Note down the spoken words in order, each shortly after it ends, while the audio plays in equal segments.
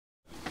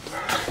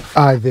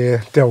Hi there,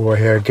 Delroy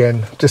here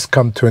again. Just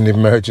come to an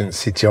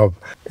emergency job.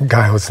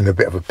 Guy was in a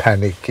bit of a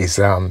panic.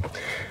 His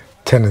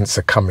tenants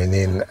are coming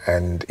in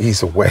and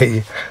he's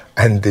away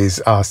and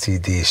his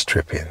RCD is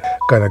tripping.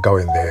 Gonna go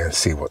in there and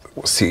see what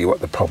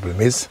the problem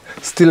is.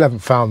 Still haven't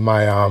found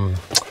my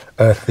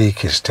earth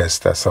leakage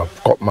tester, so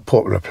I've got my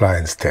portable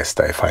appliance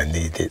tester if I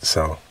need it.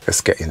 So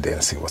let's get in there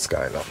and see what's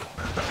going on.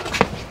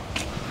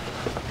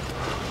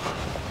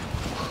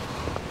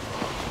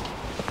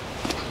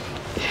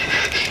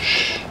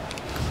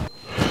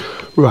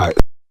 Right,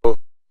 so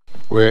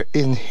we're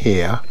in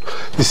here.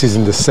 This is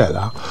in the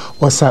cellar.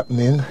 What's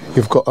happening?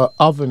 You've got an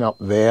oven up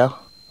there.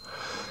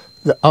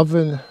 The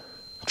oven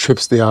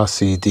trips the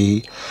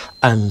RCD,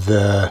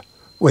 and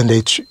when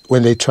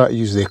they try to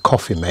use their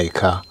coffee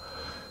maker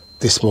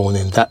this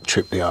morning, that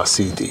tripped the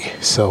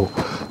RCD. So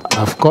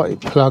I've got it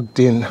plugged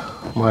in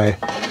my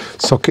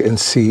socket and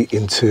C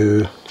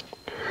into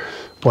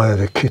one of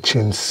the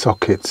kitchen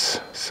sockets.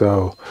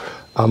 So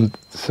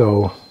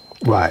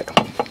right.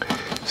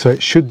 So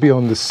it should be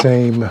on the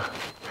same,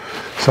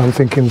 so I'm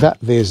thinking that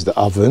there's the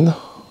oven,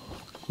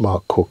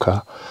 mark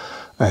cooker,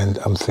 and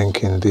I'm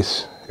thinking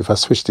this, if I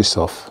switch this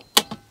off,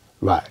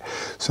 right,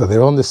 so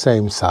they're on the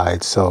same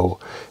side, so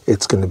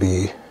it's going to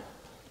be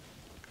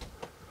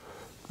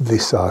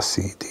this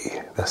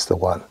RCD, that's the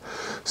one.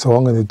 So what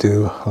I'm going to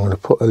do, I'm going to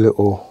put a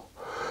little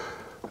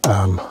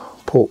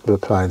portable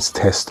appliance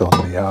test on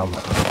the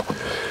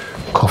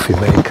coffee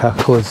maker,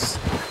 because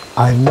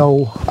I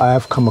know I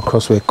have come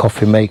across where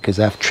coffee makers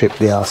have tripped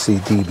the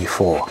RCD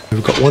before.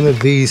 We've got one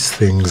of these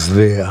things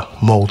there,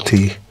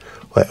 multi,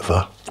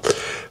 whatever,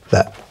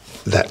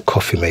 that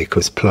coffee maker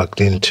is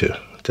plugged into.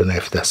 Don't know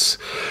if that's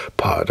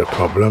part of the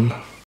problem.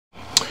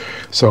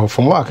 So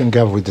from what I can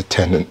gather with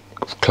the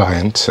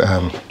client,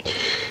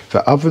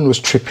 the oven was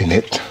tripping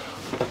it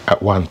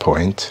at one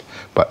point,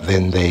 but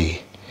then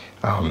they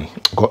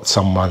got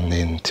someone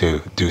in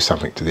to do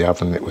something to the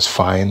oven. It was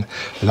fine.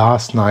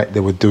 Last night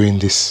they were doing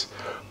this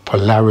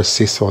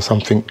Polaris or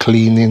something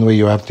cleaning where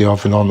you have the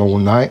oven on all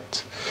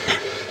night,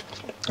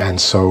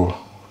 and so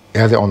he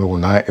had it on all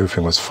night,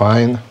 everything was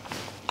fine,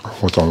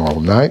 was on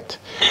all night.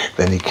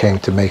 Then he came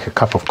to make a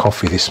cup of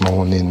coffee this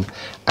morning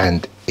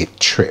and it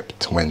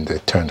tripped when they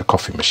turned the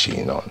coffee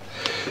machine on.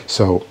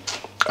 So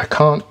I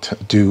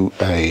can't do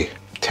a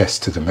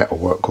test to the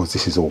metalwork because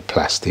this is all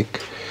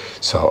plastic,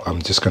 so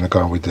I'm just going to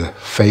go with the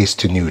phase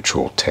to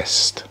neutral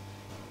test.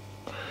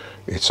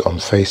 It's on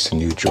phase to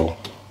neutral.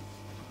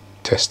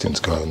 Testing's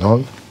going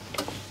on.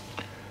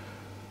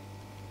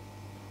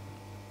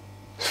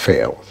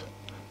 Failed.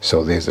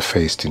 So there's a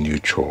phase to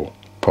neutral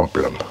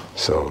problem.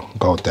 So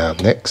go down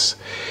next.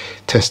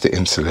 Test the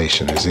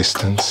insulation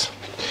resistance.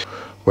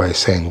 Where it's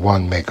saying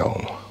 1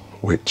 megohm,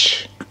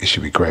 which it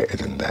should be greater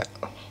than that.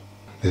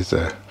 There's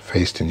a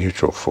phase to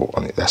neutral fault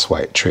on it. That's why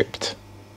it tripped.